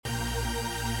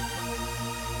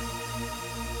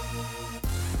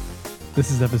This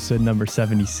is episode number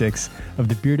 76 of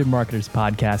the Bearded Marketers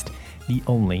Podcast, the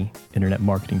only internet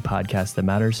marketing podcast that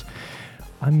matters.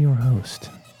 I'm your host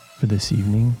for this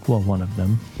evening. Well, one of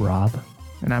them, Rob.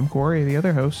 And I'm Corey, the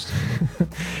other host.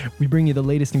 We bring you the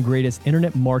latest and greatest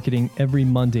internet marketing every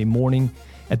Monday morning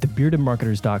at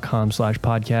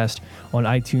thebeardedmarketers.com/podcast, on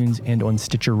iTunes and on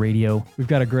Stitcher Radio. We've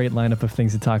got a great lineup of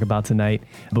things to talk about tonight.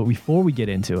 But before we get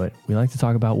into it, we like to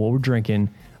talk about what we're drinking,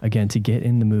 again, to get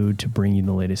in the mood to bring you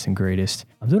the latest and greatest.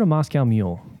 I'm doing a Moscow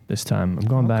Mule this time. I'm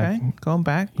going back. Going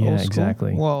back? Yeah, old school?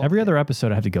 exactly. Well, every other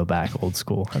episode, I have to go back old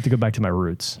school. I have to go back to my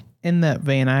roots. in that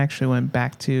vein, I actually went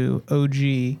back to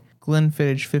OG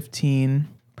Glenfiddich 15,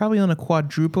 probably on a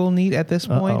quadruple neat at this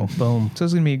point. Boom. So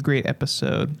it's going to be a great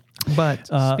episode. But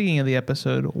speaking of the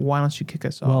episode, why don't you kick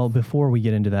us off? Well, before we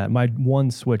get into that, my one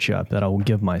switch up that I will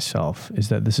give myself is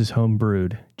that this is home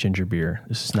brewed ginger beer.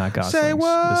 This is not Gosling's Say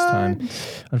what? this time.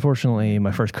 Unfortunately,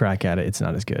 my first crack at it, it's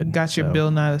not as good. Got your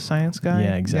Bill Nye the Science Guy?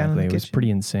 Yeah, exactly. It was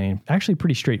pretty insane. Actually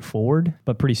pretty straightforward,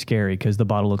 but pretty scary because the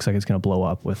bottle looks like it's going to blow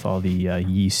up with all the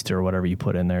yeast or whatever you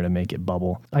put in there to make it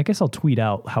bubble. I guess I'll tweet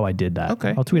out how I did that.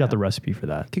 Okay. I'll tweet out the recipe for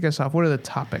that. Kick us off. What are the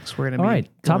topics we're going to be All right,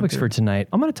 topics through? for tonight.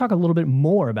 I'm going to talk a little bit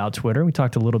more about Twitter. We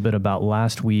talked a little bit about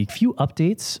last week. A few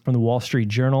updates from the Wall Street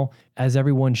Journal. As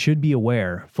everyone should be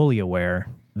aware, fully aware,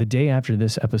 the day after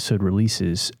this episode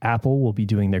releases, Apple will be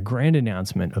doing their grand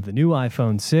announcement of the new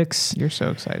iPhone 6. You're so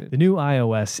excited. The new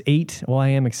iOS 8. Well, I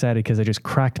am excited because I just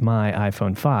cracked my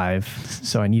iPhone 5,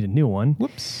 so I need a new one.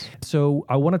 Whoops. So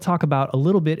I want to talk about a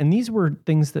little bit, and these were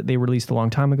things that they released a long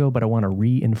time ago, but I want to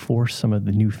reinforce some of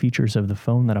the new features of the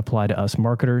phone that apply to us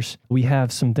marketers. We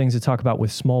have some things to talk about with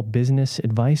small business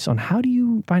advice on how do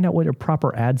you find out what a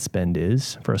proper ad spend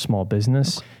is for a small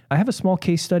business. Okay. I have a small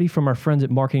case study from our friends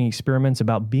at Marketing Experiments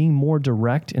about being more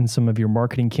direct in some of your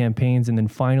marketing campaigns. And then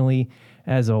finally,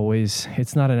 as always,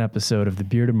 it's not an episode of the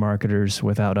Bearded Marketers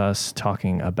without us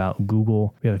talking about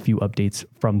Google. We have a few updates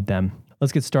from them.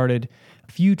 Let's get started.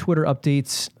 A few Twitter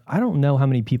updates. I don't know how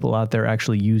many people out there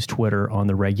actually use Twitter on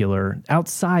the regular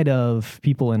outside of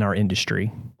people in our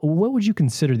industry. What would you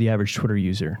consider the average Twitter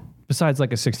user besides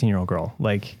like a 16-year-old girl,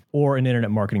 or an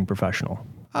internet marketing professional?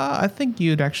 I think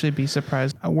you'd actually be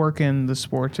surprised. I work in the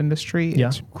sports industry. Yeah.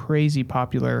 It's crazy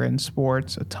popular in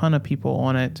sports. A ton of people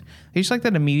on it. They just like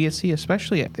that immediacy,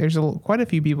 especially there's quite a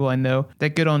few people I know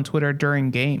that get on Twitter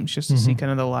during games just to see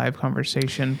kind of the live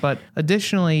conversation. But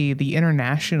additionally, the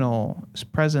international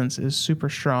presence is super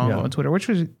strong on Twitter, which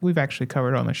we've actually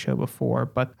covered on the show before.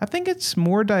 But I think it's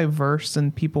more diverse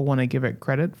than people want to give it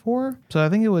credit for. So I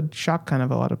think it would shock kind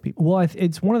of a lot of people. Well,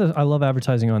 it's one of those, I love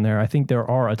advertising on there. I think there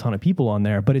are a ton of people on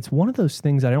there, but it's one of those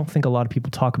things I don't think a lot of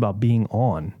people talk about being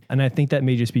on. And I think that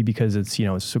may just be because it's,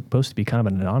 it's supposed to be kind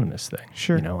of an anonymous thing.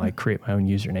 Sure. I create my own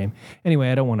username.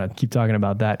 Anyway, I don't want to keep talking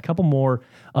about that. A couple more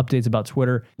updates about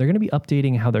Twitter. They're going to be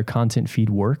updating how their content feed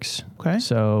works. Okay.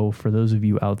 So for those of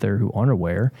you out there who aren't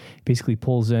aware, it basically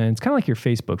pulls in, it's kind of like your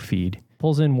Facebook feed.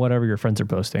 Pulls in whatever your friends are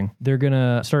posting. They're going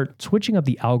to start switching up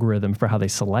the algorithm for how they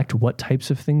select what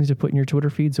types of things to put in your Twitter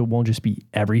feed. So it won't just be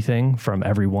everything from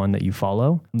everyone that you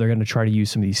follow. They're going to try to use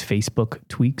some of these Facebook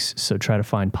tweaks. So try to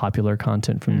find popular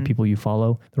content from the people you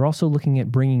follow. They're also looking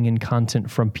at bringing in content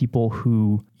from people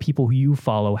who you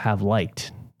follow have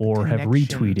liked or have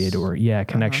retweeted or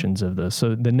connections of those.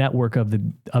 So the network of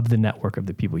the network of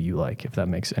the people you like, if that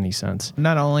makes any sense.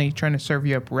 Not only trying to serve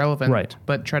you up relevant,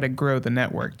 but try to grow the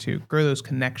network too, grow those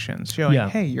connections, showing,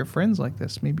 hey, your friends like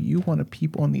this. Maybe you want to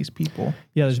peep on these people.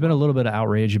 Yeah, there's been a little bit of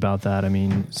outrage about that. I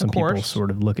mean, some people sort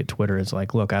of look at Twitter as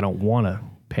like, look, I don't want to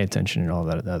pay attention and all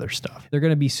that other stuff. They're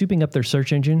going to be souping up their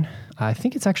search engine. I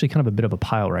think it's actually kind of a bit of a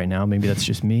pile right now. Maybe that's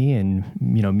just me and,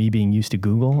 me being used to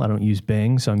Google. I don't use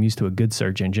Bing, so I'm used to a good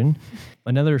search engine.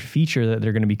 Another feature that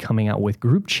they're going to be coming out with,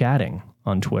 group chatting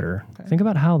on Twitter. Okay. Think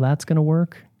about how that's going to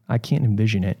work. I can't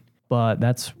envision it. But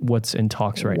that's what's in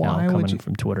talks right now coming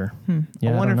from Twitter.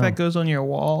 Yeah, I wonder if that goes on your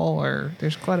wall, or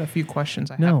there's quite a few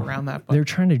questions I have around that. But they're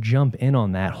trying to jump in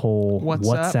on that whole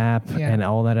WhatsApp and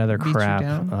all that other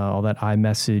crap, all that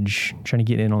iMessage, trying to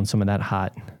get in on some of that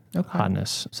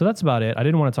hotness. So that's about it. I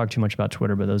didn't want to talk too much about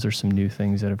Twitter, but those are some new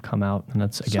things that have come out. And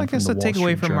that's, again, so I guess the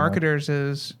takeaway for marketers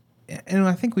is, and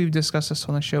I think we've discussed this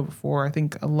on the show before, I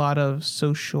think a lot of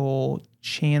social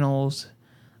channels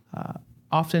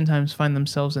oftentimes find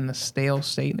themselves in a stale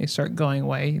state and they start going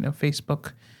away.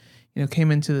 Facebook, came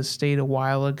into the state a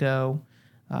while ago,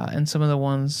 and some of the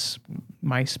ones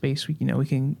MySpace, we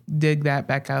can dig that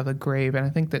back out of the grave. And I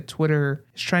think that Twitter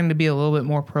is trying to be a little bit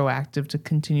more proactive to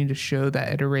continue to show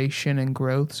that iteration and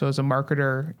growth. So as a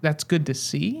marketer, that's good to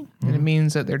see. And it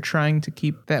means that they're trying to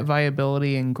keep that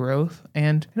viability and growth.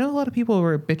 And I know a lot of people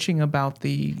were bitching about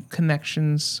the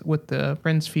connections with the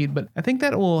friends feed, but I think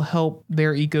that will help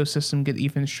their ecosystem get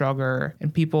even stronger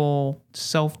and people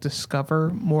self-discover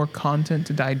more content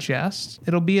to digest.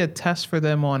 It'll be a test for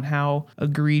them on how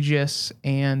egregious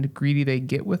and greedy they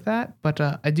get with that. But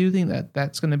I do think that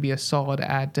that's going to be a solid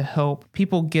ad to help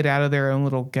people get out of their own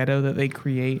little ghetto that they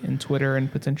create in Twitter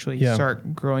and potentially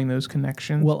start growing those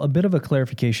connections. Well, a bit of a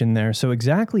clarification there. So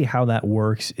exactly how that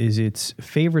works is it's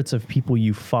favorites of people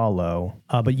you follow,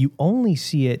 but you only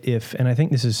see it if, and I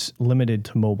think this is limited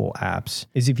to mobile apps,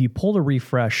 is if you pull to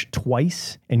refresh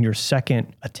twice and your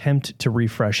second attempt to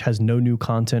refresh has no new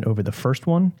content over the first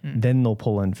one, then they'll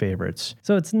pull in favorites.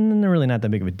 So it's really not that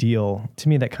big of a deal. To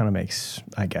me, that kind of makes,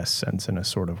 I guess, sense in a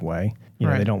sort of way.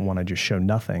 They don't want to just show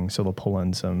nothing, so they'll pull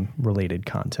in some related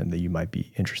content that you might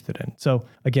be interested in. So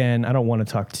again, I don't want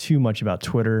to talk too much about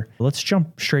Twitter. Let's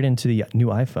jump straight into the new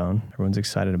iPhone. Everyone's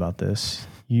excited about this.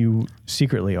 You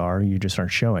secretly are. You just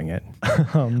aren't showing it.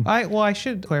 I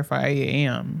should clarify. I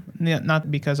am not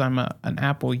because I'm an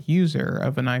Apple user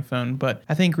of an iPhone, but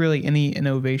I think really any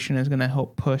innovation is going to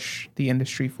help push the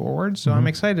industry forward. So I'm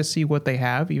excited to see what they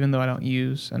have, even though I don't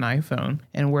use an iPhone,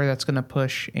 and where that's going to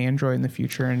push Android in the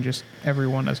future and just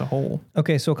everyone as a whole.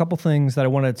 Okay, so a couple things that I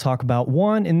wanted to talk about.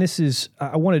 One, and this is,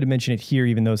 I wanted to mention it here,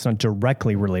 even though it's not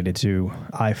directly related to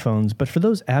iPhones, but for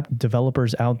those app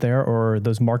developers out there or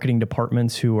those marketing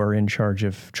departments who are in charge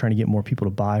of trying to get more people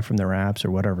to buy from their apps or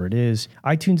whatever it is,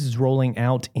 iTunes is rolling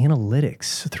out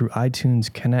analytics through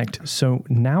iTunes Connect. So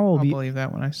now I'll believe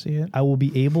that when I see it. I will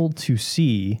be able to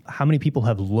see how many people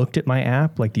have looked at my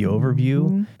app, like the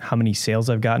overview, how many sales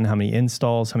I've gotten, how many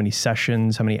installs, how many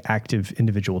sessions, how many active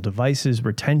individual devices,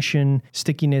 retention,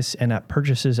 stickiness, and app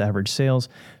purchases, average sales.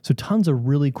 So tons of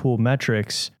really cool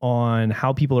metrics on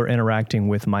how people are interacting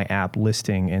with my app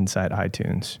listing inside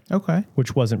iTunes. Okay.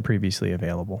 Which wasn't previously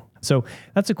available. So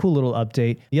that's a cool little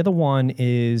update. The other one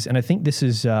is, and I think this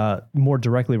is more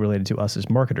directly related to us as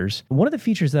marketers, one of the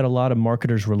features that a lot of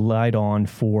marketers relied on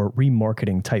for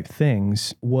remarketing type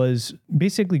things was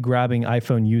basically grabbing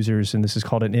iPhone users, and this is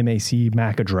called an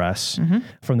MAC address,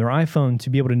 from their iPhone to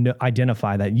be able to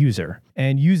identify that user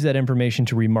and use that information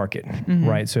to remarket,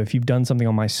 right? So if you've done something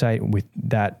on my site with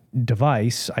that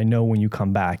device, I know when you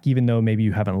come back, even though maybe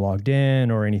you haven't logged in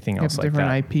or anything else like that.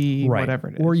 Different IP, whatever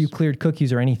it is. Or you cleared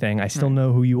cookies or anything, I still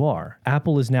know who you are.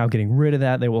 Apple is now getting rid of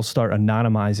that. They will start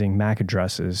anonymizing MAC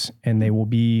addresses, and they will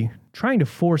be trying to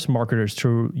force marketers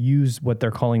to use what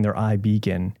they're calling their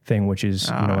iBeacon thing, which is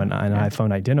an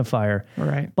iPhone identifier,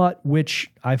 but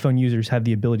which iPhone users have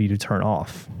the ability to turn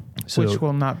off. So, which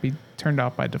will not be turned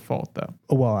off by default, though.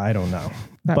 Well, I don't know.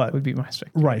 That would be my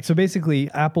speculation. Right. So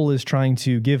basically, Apple is trying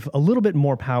to give a little bit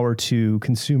more power to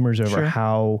consumers over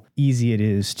how easy it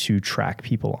is to track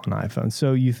people on iPhone.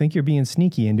 So you think you're being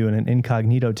sneaky and doing an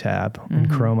incognito tab in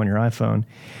Chrome on your iPhone.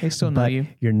 They still know you.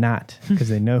 You're not, because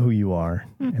they know who you are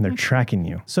and they're tracking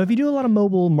you. So if you do a lot of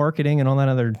mobile marketing and all that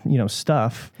other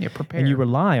stuff, and you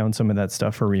rely on some of that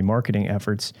stuff for remarketing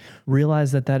efforts,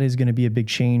 realize that that is going to be a big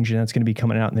change, and that's going to be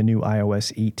coming out in the new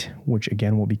iOS 8, which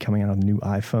again will be coming out on the new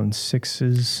iPhone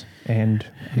 6s. And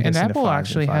Apple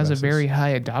actually has a very high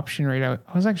adoption rate. I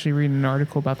was actually reading an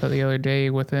article about that the other day.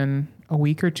 Within a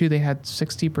week or two, they had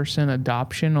 60%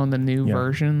 adoption on the new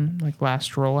version, like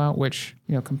last rollout, which,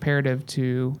 comparative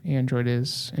to Android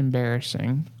is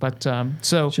embarrassing. But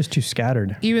so it's just too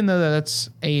scattered. Even though that's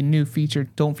a new feature,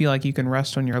 don't feel like you can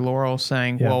rest on your laurels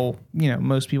saying, well,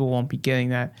 most people won't be getting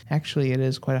that. Actually, it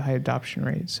is quite a high adoption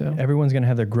rate. So everyone's going to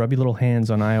have their grubby little hands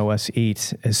on iOS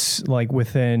 8 as like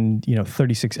within,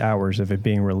 36 hours of it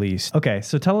being released. Okay,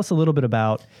 so tell us a little bit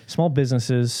about small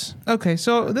businesses. Okay,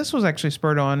 so this was actually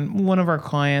spurred on. One of our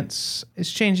clients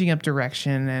is changing up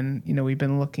direction, and, we've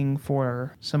been looking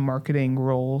for some marketing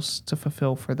roles to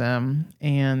fulfill for them.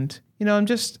 And,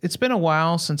 it's been a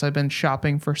while since I've been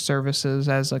shopping for services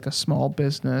as like a small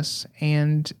business.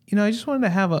 And, I just wanted to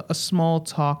have a small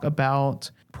talk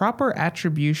about proper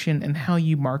attribution and how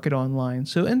you market online.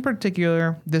 So in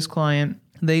particular, this client,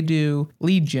 they do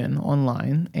lead gen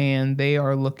online, and they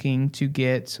are looking to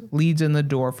get leads in the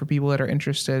door for people that are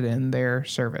interested in their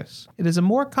service. It is a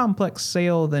more complex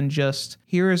sale than just,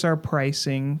 here is our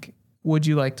pricing, would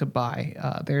you like to buy?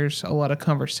 There's a lot of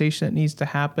conversation that needs to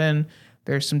happen.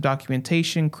 There's some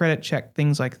documentation, credit check,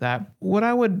 things like that. What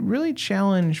I would really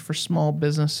challenge for small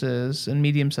businesses and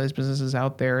medium-sized businesses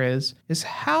out there is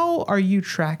how are you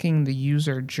tracking the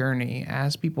user journey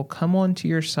as people come onto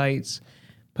your sites,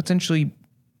 potentially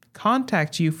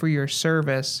contact you for your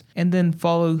service, and then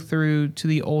follow through to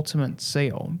the ultimate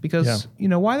sale? Because,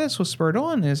 why this was spurred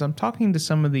on is I'm talking to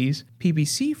some of these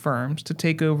PPC firms to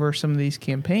take over some of these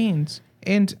campaigns,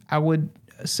 and I would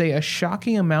say a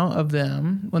shocking amount of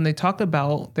them, when they talk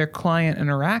about their client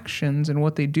interactions and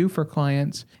what they do for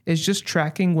clients, is just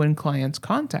tracking when clients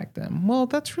contact them. Well,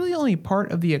 that's really only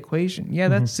part of the equation. Yeah,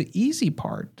 that's the easy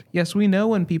part. Yes, we know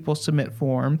when people submit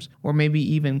forms or maybe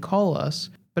even call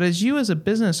us. But as a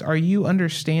business, are you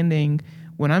understanding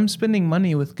when I'm spending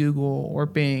money with Google or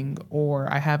Bing, or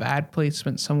I have ad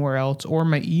placement somewhere else, or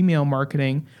my email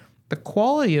marketing, the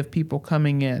quality of people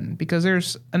coming in? Because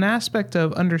there's an aspect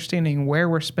of understanding where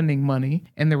we're spending money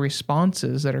and the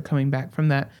responses that are coming back from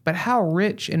that. But how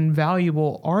rich and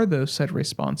valuable are those said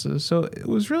responses? So it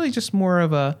was really just more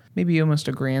of a, maybe almost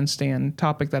a grandstand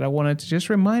topic that I wanted to just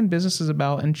remind businesses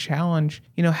about and challenge,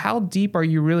 how deep are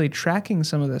you really tracking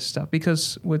some of this stuff?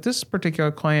 Because with this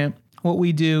particular client, what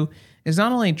we do is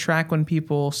not only track when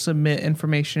people submit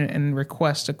information and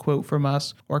request a quote from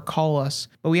us or call us,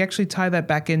 but we actually tie that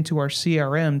back into our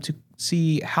CRM to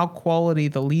see how quality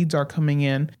the leads are coming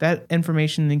in. That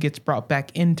information then gets brought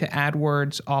back into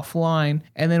AdWords offline,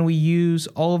 and then we use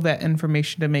all of that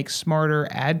information to make smarter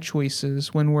ad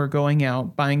choices when we're going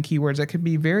out buying keywords that could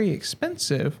be very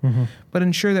expensive, but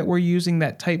ensure that we're using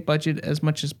that tight budget as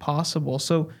much as possible.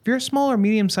 So if you're a small or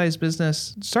medium-sized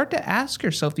business, start to ask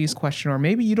yourself these questions, or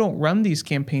maybe you don't run these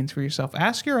campaigns for yourself.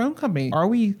 Ask your own company, are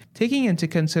we taking into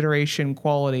consideration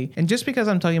quality? And just because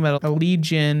I'm talking about a lead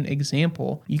gen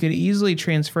example, you could easily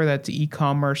transfer that to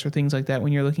e-commerce or things like that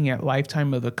when you're looking at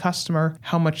lifetime of the customer,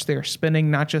 how much they're spending,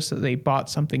 not just that they bought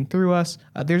something through us.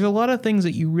 There's a lot of things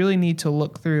that you really need to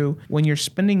look through when you're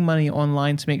spending money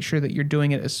online to make sure that you're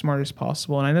doing it as smart as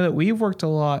possible. And I know that we've worked a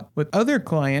lot with other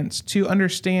clients to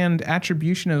understand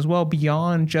attribution as well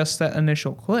beyond just that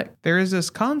initial click. There is this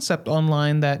concept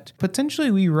online that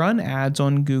potentially we run ads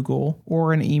on Google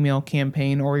or an email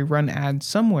campaign, or we run ads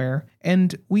somewhere,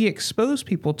 and we expose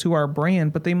people to our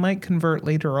brand, but they might convert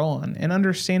later on. And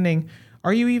understanding,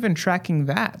 are you even tracking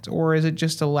that? Or is it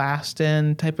just a last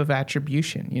in type of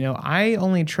attribution? I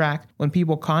only track when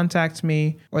people contact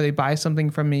me or they buy something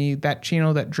from me, that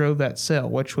channel that drove that sale,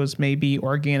 which was maybe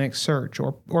organic search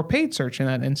or paid search in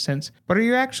that instance. But are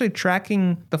you actually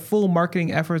tracking the full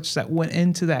marketing efforts that went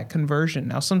into that conversion?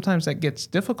 Now, sometimes that gets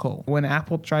difficult when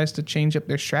Apple tries to change up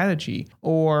their strategy,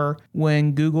 or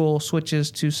when Google switches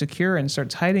to secure and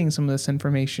starts hiding some of this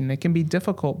information. It can be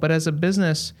difficult. But as a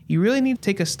business, you really need to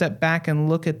take a step back and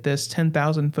look at this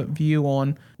 10,000 foot view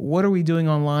on what are we doing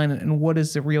online and what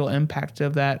is the real impact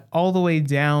of that, all the way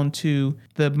down to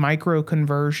the micro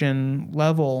conversion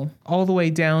level, all the way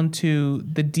down to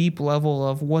the deep level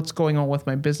of what's going on with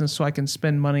my business so I can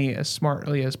spend money as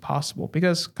smartly as possible.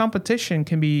 Because competition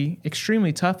can be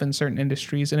extremely tough in certain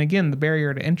industries. And again, the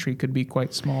barrier to entry could be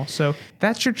quite small. So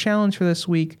that's your challenge for this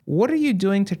week. What are you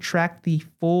doing to track the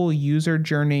full user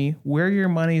journey, where your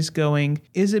money's going?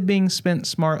 Is it being spent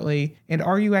smartly? And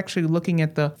are you actually looking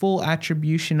at the full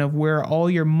attribution of where all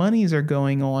your monies are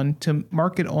going on to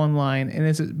market online? And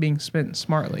is it being spent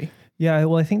smartly? Yeah,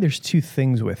 well, I think there's two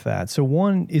things with that. So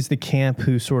one is the camp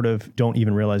who sort of don't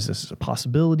even realize this is a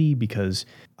possibility, because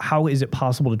how is it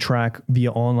possible to track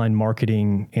via online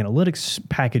marketing analytics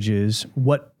packages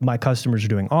what my customers are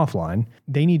doing offline?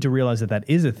 They need to realize that that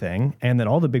is a thing and that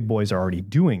all the big boys are already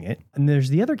doing it. And there's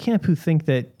the other camp who think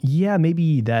that, yeah,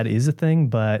 maybe that is a thing,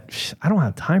 but I don't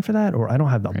have time for that, or I don't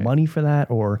have the money for that,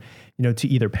 or to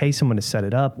either pay someone to set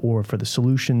it up or for the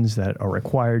solutions that are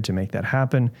required to make that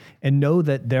happen. And know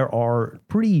that there are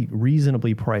pretty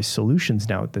reasonably priced solutions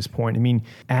now at this point. I mean,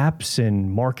 apps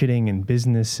and marketing and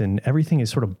business and everything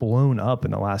is sort of blown up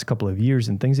in the last couple of years,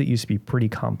 and things that used to be pretty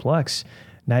complex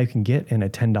now you can get in a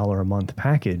 $10 a month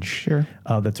package. Sure.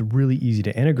 That's really easy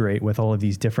to integrate with all of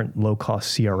these different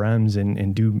low-cost CRMs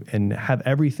and have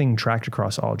everything tracked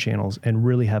across all channels and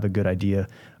really have a good idea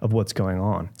of what's going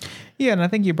on. Yeah, and I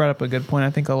think you brought up a good point.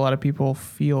 I think a lot of people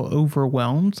feel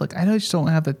overwhelmed. Like, I just don't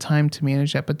have the time to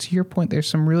manage that. But to your point, there's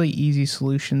some really easy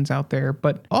solutions out there.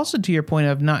 But also to your point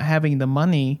of not having the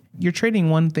money, you're trading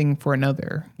one thing for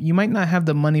another. You might not have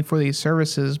the money for these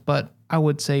services, but I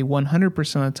would say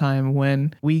 100% of the time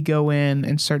when we go in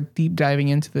and start deep diving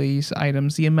into these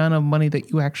items, the amount of money that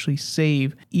you actually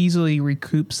save easily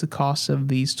recoups the cost of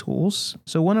these tools.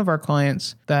 So one of our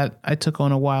clients that I took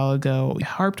on a while ago, I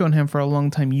harped on him for a long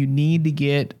time. You need to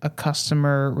get a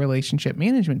customer relationship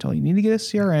management tool. You need to get a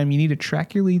CRM. You need to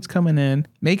track your leads coming in.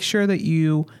 Make sure that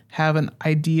you have an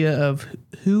idea of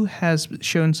who has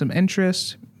shown some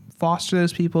interest, foster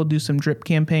those people, do some drip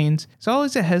campaigns. It's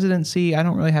always a hesitancy. I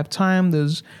don't really have time.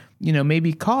 Those,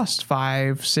 maybe cost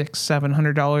 $500,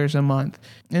 $600, $700 a month.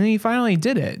 And then he finally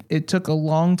did it. It took a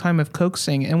long time of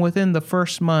coaxing. And within the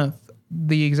first month,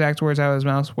 the exact words out of his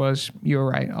mouth was, "You're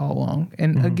right all along."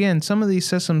 And again, some of these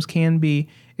systems can be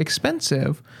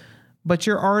expensive, but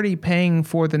you're already paying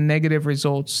for the negative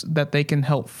results that they can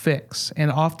help fix.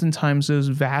 And oftentimes those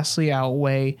vastly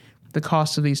outweigh the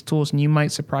cost of these tools, and you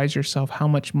might surprise yourself how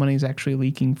much money is actually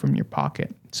leaking from your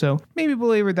pocket. So maybe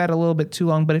belabored that a little bit too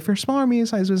long, but if you're a smaller,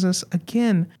 medium-sized business,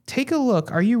 again, take a look.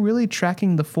 Are you really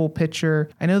tracking the full picture?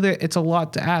 I know that it's a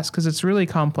lot to ask because it's really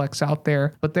complex out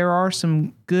there, but there are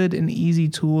some good and easy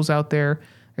tools out there.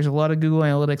 There's a lot of Google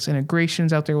Analytics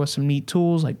integrations out there with some neat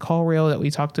tools like CallRail that we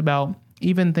talked about.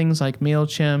 Even things like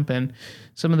MailChimp and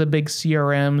some of the big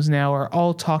CRMs now are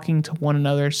all talking to one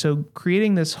another. So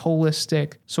creating this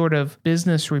holistic sort of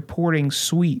business reporting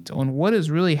suite on what is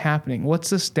really happening,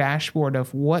 what's this dashboard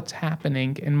of what's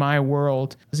happening in my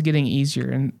world, is getting easier.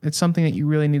 And it's something that you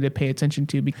really need to pay attention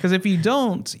to, because if you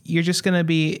don't, you're just going to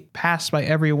be passed by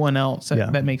everyone else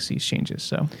that makes these changes.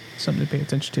 So something to pay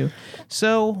attention to.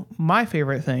 So my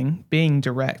favorite thing, being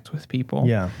direct with people,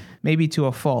 maybe to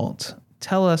a fault.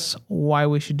 Tell us why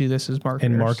we should do this as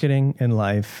marketers. In marketing, in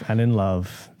life, and in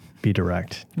love, be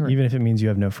direct, even if it means you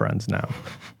have no friends now.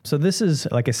 So this is,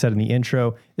 like I said in the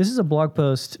intro, this is a blog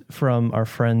post from our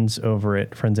friends over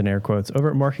at, friends in air quotes, over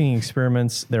at Marketing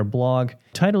Experiments. Their blog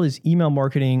title is Email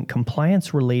Marketing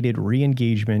Compliance-Related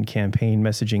Re-Engagement Campaign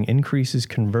Messaging Increases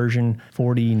Conversion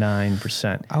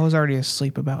 49%. I was already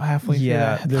asleep about halfway through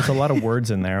that. There's a lot of words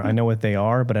in there. I know what they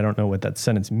are, but I don't know what that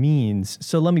sentence means.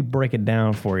 So let me break it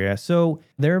down for you. So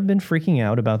there have been freaking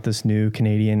out about this new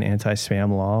Canadian anti-spam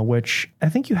law, which I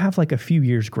think you have like a few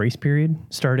years grace period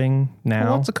starting now.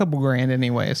 Well, it's a couple grand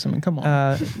anyway. So I mean, come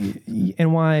on.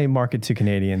 And why market to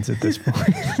Canadians at this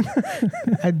point?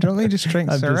 I don't think just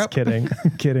drink syrup. I'm just kidding.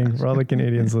 I'm kidding. For all the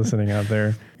Canadians listening out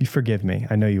there, you forgive me.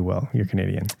 I know you will. You're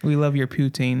Canadian. We love your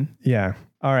poutine. Yeah.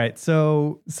 All right.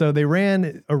 So they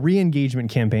ran a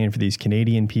re-engagement campaign for these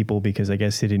Canadian people because I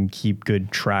guess they didn't keep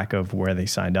good track of where they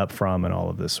signed up from and all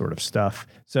of this sort of stuff.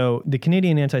 So the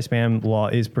Canadian anti-spam law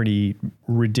is pretty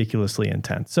ridiculously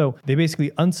intense. So they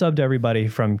basically unsubbed everybody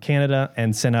from Canada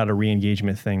and sent out a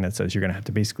re-engagement thing that says you're going to have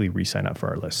to basically re-sign up for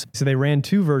our list. So they ran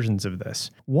two versions of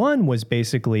this. One was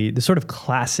basically the sort of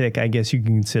classic, I guess you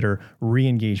can consider,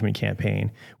 re-engagement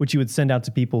campaign, which you would send out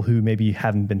to people who maybe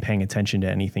haven't been paying attention to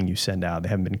anything you send out. They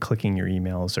haven't been clicking your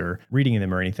emails or reading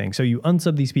them or anything. So you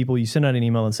unsub these people, you send out an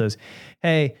email that says,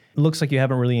 hey, it looks like you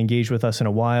haven't really engaged with us in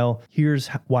a while. Here's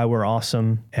why we're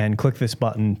awesome. And click this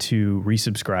button to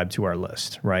resubscribe to our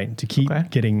list, right? To keep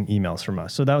getting emails from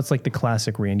us. So that was like the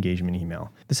classic re-engagement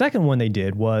email. The second one they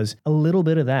did was a little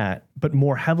bit of that, but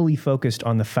more heavily focused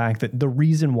on the fact that the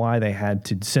reason why they had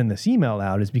to send this email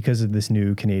out is because of this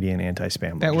new Canadian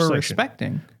anti-spam that we're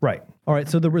respecting. Right. All right.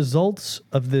 So the results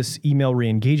of this email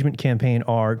re-engagement campaign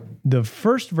are the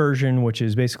first version, which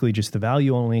is basically just the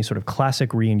value only sort of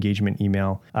classic re-engagement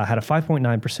email, had a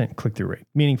 5.9% click-through rate,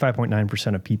 meaning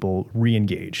 5.9% of people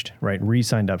re-engaged, right?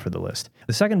 Re-signed up for the list.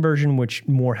 The second version, which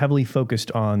more heavily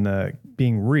focused on the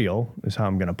being real, is how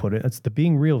I'm going to put it. That's the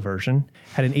being real version,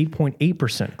 had an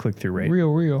 8.8% click-through rate.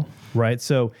 Real. Right.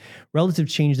 So relative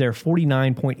change there,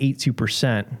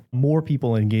 49.82% more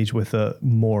people engage with a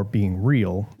more being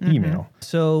real email.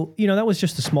 So, that was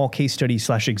just a small case study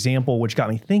 / example, which got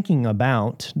me thinking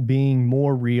about being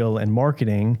more real and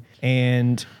marketing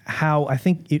and how I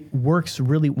think it works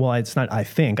really well. It's not,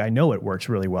 I know it works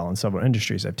really well in several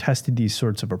industries. I've tested these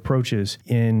sorts of approaches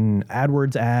in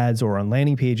AdWords ads or on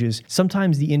landing pages.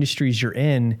 Sometimes the industries you're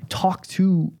in talk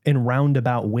in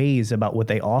roundabout ways about what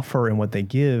they offer and what they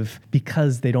give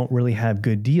because they don't really have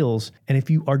good deals. And if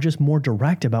you are just more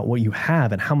direct about what you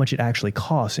have and how much it actually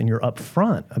costs and you're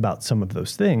upfront about some of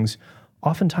those things,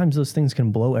 oftentimes those things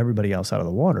can blow everybody else out of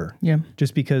the water. Yeah.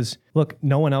 Just because, look,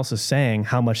 no one else is saying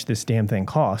how much this damn thing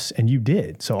costs, and you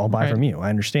did. So I'll buy from you. I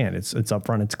understand. It's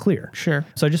upfront. It's clear. Sure.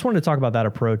 So I just wanted to talk about that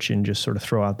approach and just sort of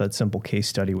throw out that simple case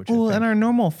study. Which in our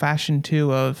normal fashion,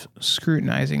 too, of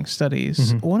scrutinizing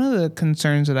studies, one of the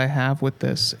concerns that I have with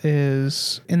this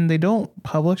is, and they don't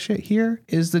publish it here,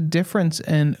 is the difference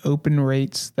in open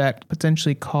rates that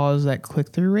potentially cause that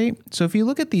click-through rate. So if you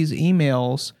look at these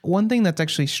emails, one thing that's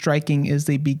actually striking is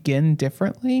they begin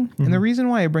differently. And the reason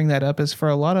why I bring that up is for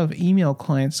a lot of email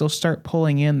clients, they'll start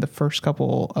pulling in the first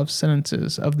couple of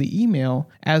sentences of the email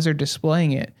as they're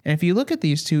displaying it. And if you look at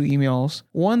these two emails,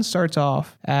 one starts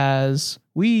off as,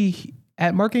 "We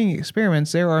at Marketing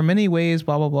Experiments, there are many ways,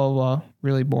 blah, blah, blah, blah,"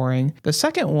 really boring. The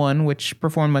second one, which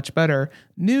performed much better,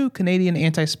 "New Canadian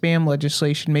anti-spam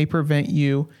legislation may prevent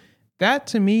you." That,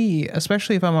 to me,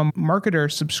 especially if I'm a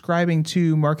marketer subscribing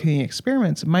to Marketing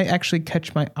Experiments, might actually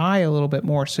catch my eye a little bit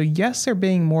more. So yes, they're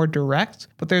being more direct,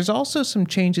 but there's also some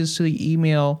changes to the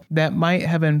email that might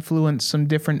have influenced some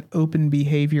different open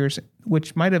behaviors,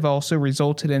 which might have also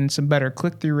resulted in some better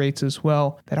click-through rates as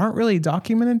well that aren't really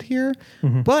documented here.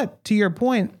 But to your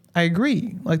point, I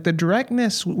agree. Like, the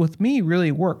directness with me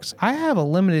really works. I have a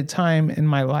limited time in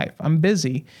my life. I'm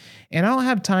busy. And I don't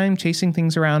have time chasing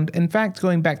things around. In fact,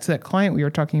 going back to that client we were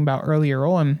talking about earlier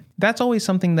on, that's always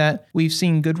something that we've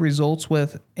seen good results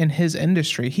with in his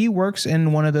industry. He works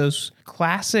in one of those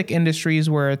classic industries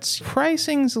where it's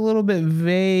pricing's a little bit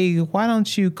vague. Why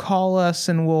don't you call us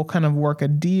and we'll kind of work a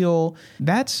deal?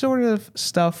 That sort of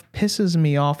stuff pisses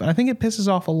me off. And I think it pisses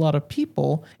off a lot of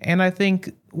people. And I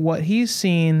think what he's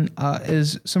seen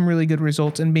is some really good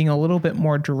results in being a little bit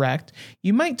more direct.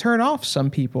 You might turn off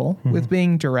some people with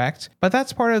being direct, but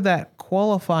that's part of that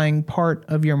qualifying part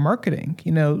of your marketing.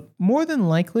 You know, more than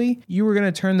likely, you were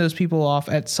going to turn those people off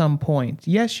at some point.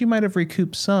 Yes, you might have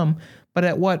recouped some, but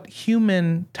at what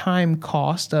human time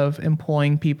cost of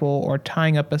employing people or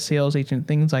tying up a sales agent,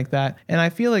 things like that. And I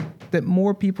feel like that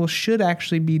more people should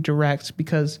actually be direct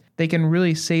because they can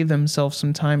really save themselves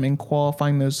some time in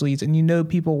qualifying those leads. And you know,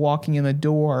 people walking in the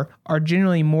door are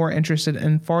generally more interested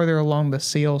and farther along the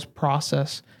sales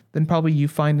process than probably you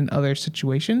find in other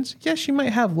situations. Yes, you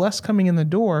might have less coming in the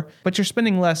door, but you're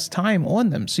spending less time on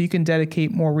them. So you can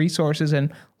dedicate more resources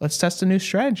and let's test a new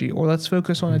strategy, or let's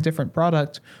focus on a different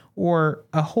product, or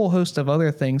a whole host of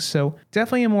other things. So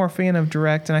definitely a more fan of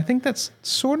direct. And I think that's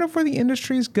sort of where the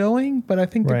industry is going, but I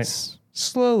think it's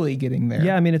slowly getting there.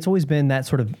 Yeah, I mean, it's always been that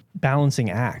sort of balancing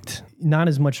act. Not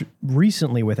as much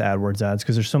recently with AdWords ads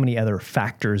because there's so many other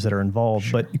factors that are involved.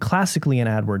 Sure. But classically in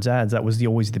AdWords ads, that was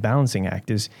always the balancing act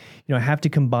is, you know, I have to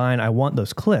combine, I want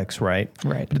those clicks, right?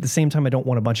 Right. But at the same time, I don't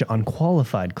want a bunch of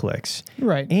unqualified clicks.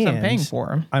 Right. And so I'm paying for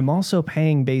them. I'm also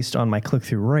paying based on my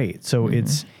click-through rate. So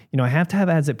it's, you know, I have to have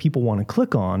ads that people want to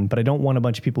click on, but I don't want a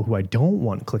bunch of people who I don't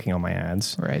want clicking on my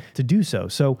ads to do so.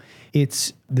 So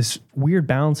it's this weird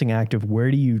balancing act of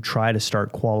where do you try to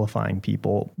start qualifying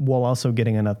people while also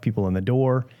getting enough people in the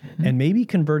door and maybe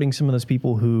converting some of those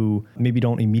people who maybe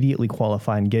don't immediately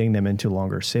qualify and getting them into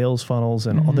longer sales funnels.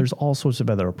 And there's all sorts of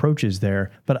other approaches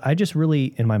there. But I just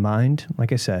really, in my mind,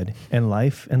 like I said, in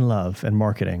life and love and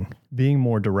marketing, being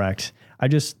more direct,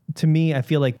 to me, I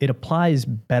feel like it applies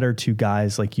better to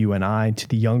guys like you and I, to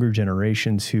the younger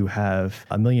generations who have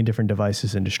a million different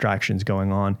devices and distractions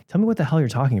going on. Tell me what the hell you're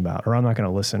talking about, or I'm not going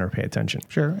to listen or pay attention.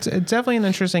 Sure. It's definitely an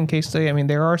interesting case study. I mean,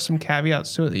 there are some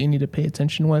caveats to it that you need to pay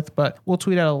attention with, but we'll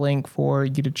tweet out a link for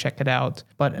you to check it out.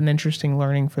 But an interesting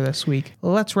learning for this week.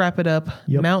 Let's wrap it up.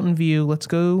 Yep. Mountain View. Let's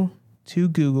go to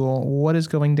Google. What is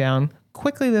going down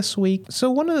quickly this week?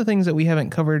 So one of the things that we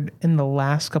haven't covered in the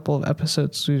last couple of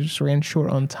episodes, we just ran short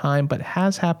on time, but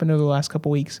has happened over the last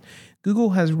couple of weeks.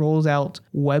 Google has rolled out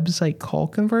website call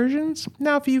conversions.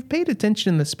 Now, if you've paid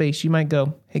attention in the space, you might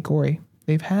go, hey, Corey,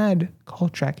 they've had call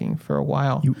tracking for a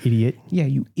while. You idiot. Yeah,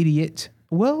 you idiot.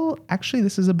 Well, actually,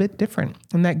 this is a bit different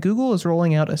in that Google is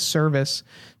rolling out a service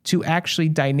to actually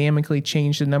dynamically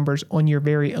change the numbers on your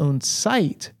very own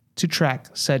site to track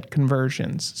said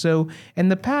conversions. So in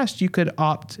the past, you could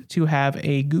opt to have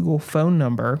a Google phone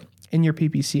number in your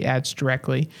PPC ads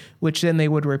directly, which then they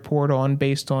would report on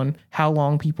based on how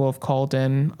long people have called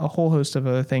in, a whole host of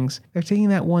other things. They're taking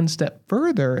that one step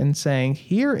further and saying,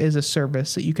 here is a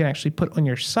service that you can actually put on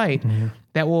your site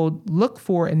that will look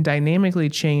for and dynamically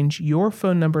change your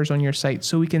phone numbers on your site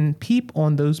so we can peep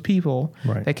on those people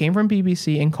that came from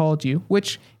PPC and called you,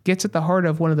 which gets at the heart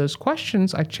of one of those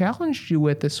questions I challenged you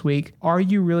with this week. Are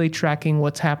you really tracking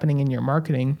what's happening in your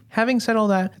marketing? Having said all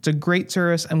that, it's a great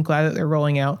service. I'm glad that they're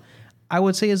rolling out. I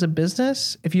would say as a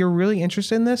business, if you're really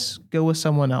interested in this, go with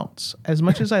someone else. As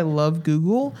much as I love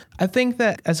Google, I think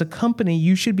that as a company,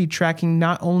 you should be tracking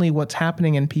not only what's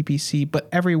happening in PPC, but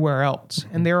everywhere else.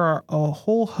 And there are a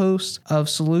whole host of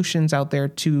solutions out there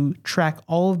to track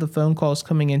all of the phone calls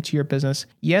coming into your business.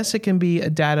 Yes, it can be a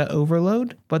data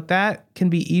overload, but that can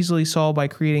be easily solved by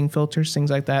creating filters, things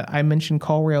like that. I mentioned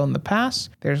CallRail in the past.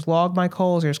 There's Log My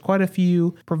Calls. There's quite a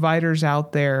few providers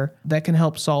out there that can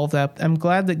help solve that. I'm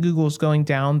glad that Google's going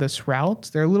down this route.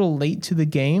 They're a little late to the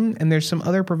game, and there's some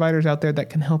other providers out there that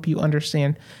can help you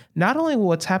understand not only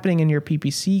what's happening in your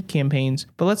PPC campaigns,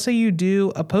 but let's say you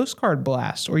do a postcard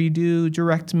blast or you do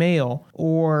direct mail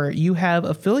or you have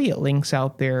affiliate links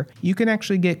out there. You can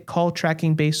actually get call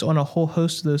tracking based on a whole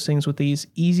host of those things with these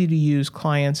easy to use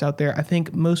clients out there. I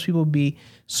think most people would be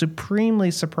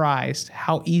supremely surprised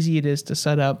how easy it is to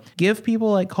set up. Give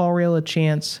people like CallRail a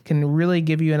chance, can really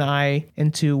give you an eye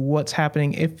into what's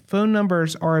happening. If phone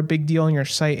numbers are a big deal on your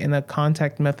site and a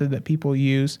contact method that people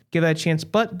use, give that a chance.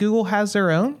 But Google has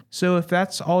their own. So if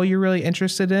that's all you're really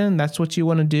interested in, that's what you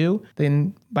want to do,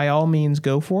 then by all means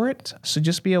go for it. So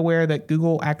just be aware that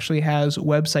Google actually has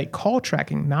website call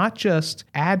tracking, not just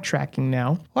ad tracking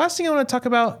now. Last thing I want to talk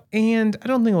about, and I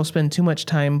don't think we'll spend too much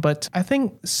time, but I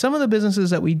think some of the businesses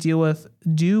that we deal with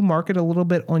do market a little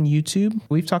bit on YouTube.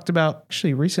 We've talked about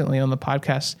actually recently on the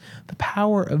podcast, the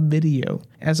power of video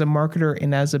as a marketer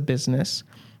and as a business.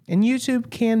 And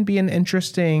YouTube can be an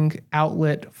interesting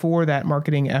outlet for that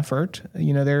marketing effort.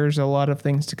 You know, there's a lot of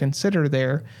things to consider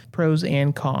there, pros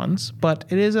and cons, but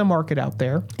it is a market out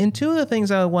there. And two of the things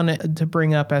I wanted to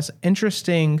bring up as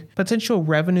interesting potential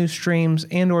revenue streams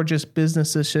and or just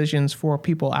business decisions for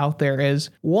people out there is,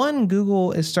 one,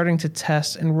 Google is starting to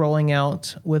test and rolling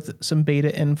out with some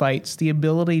beta invites the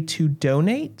ability to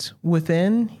donate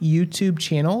within YouTube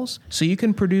channels. So you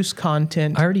can produce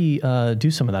content. I already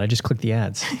do some of that. I just click the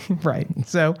ads. Right.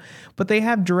 So, but they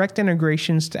have direct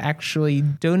integrations to actually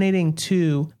donating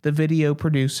to the video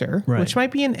producer, right, which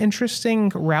might be an interesting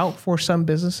route for some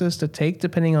businesses to take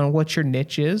depending on what your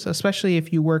niche is, especially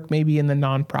if you work maybe in the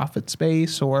nonprofit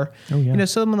space or, you know,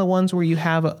 some of the ones where you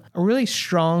have a really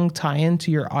strong tie-in to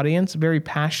your audience, a very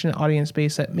passionate audience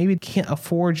base that maybe can't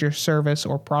afford your service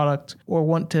or product or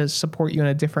want to support you in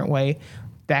a different way.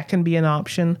 That can be an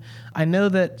option. I know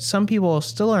that some people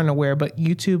still aren't aware, but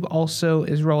YouTube also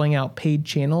is rolling out paid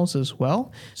channels as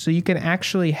well. So you can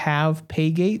actually have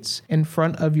pay gates in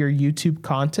front of your YouTube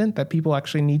content that people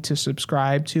actually need to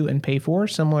subscribe to and pay for,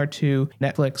 similar to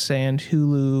Netflix and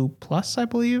Hulu Plus, I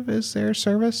believe is their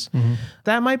service. Mm-hmm.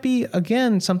 That might be,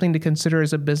 again, something to consider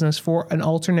as a business for an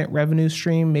alternate revenue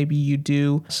stream. Maybe you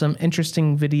do some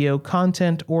interesting video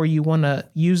content or you want to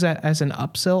use that as an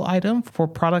upsell item for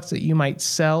products that you might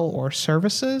sell or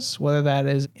services, whether that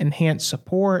is enhanced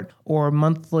support or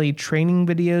monthly training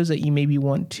videos that you maybe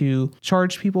want to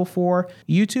charge people for.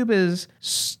 YouTube is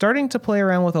starting to play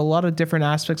around with a lot of different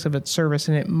aspects of its service,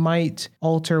 and it might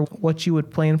alter what you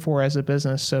would plan for as a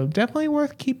business. So definitely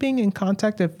worth keeping in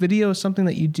contact if video is something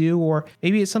that you do, or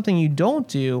maybe it's something you don't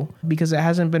do because it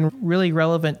hasn't been really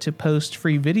relevant to post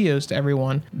free videos to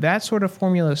everyone. That sort of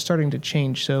formula is starting to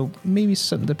change, so maybe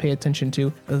something to pay attention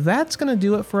to. That's going to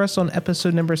do it for us on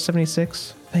episode number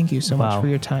 76. Thank you so much for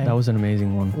your time. That was an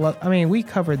amazing one. I mean, we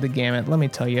covered the gamut, let me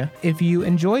tell you. If you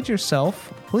enjoyed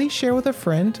yourself, please share with a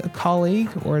friend, a colleague,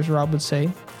 or as Rob would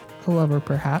say, a lover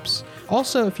perhaps.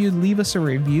 Also, if you'd leave us a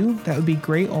review, that would be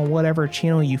great on whatever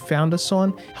channel you found us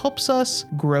on. Helps us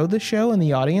grow the show and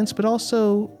the audience, but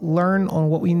also learn on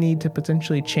what we need to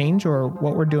potentially change or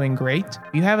what we're doing great.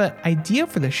 If you have an idea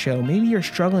for the show, maybe you're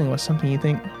struggling with something you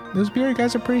think, those bearded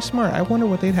guys are pretty smart, I wonder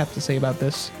what they'd have to say about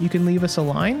this. You can leave us a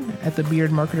line at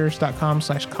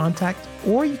thebeardmarketers.com/contact,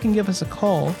 or you can give us a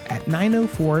call at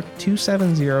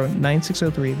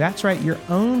 904-270-9603. That's right, your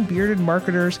own Bearded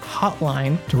Marketers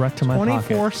hotline. Direct to my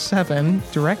pocket. 24/7,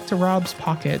 direct to Rob's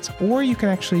pocket. Or you can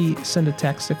actually send a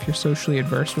text if you're socially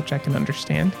adverse, which I can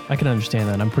understand. I can understand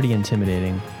that. I'm pretty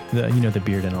intimidating, the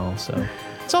beard and all, so...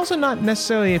 It's also not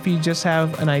necessarily if you just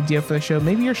have an idea for the show.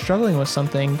 Maybe you're struggling with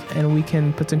something and we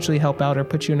can potentially help out or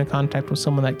put you into contact with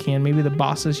someone that can. Maybe the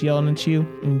boss is yelling at you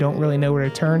and you don't really know where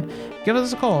to turn. Give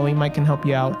us a call and we might can help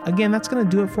you out. Again, that's going to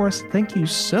do it for us. Thank you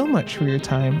so much for your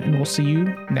time and we'll see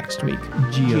you next week.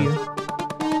 Geo.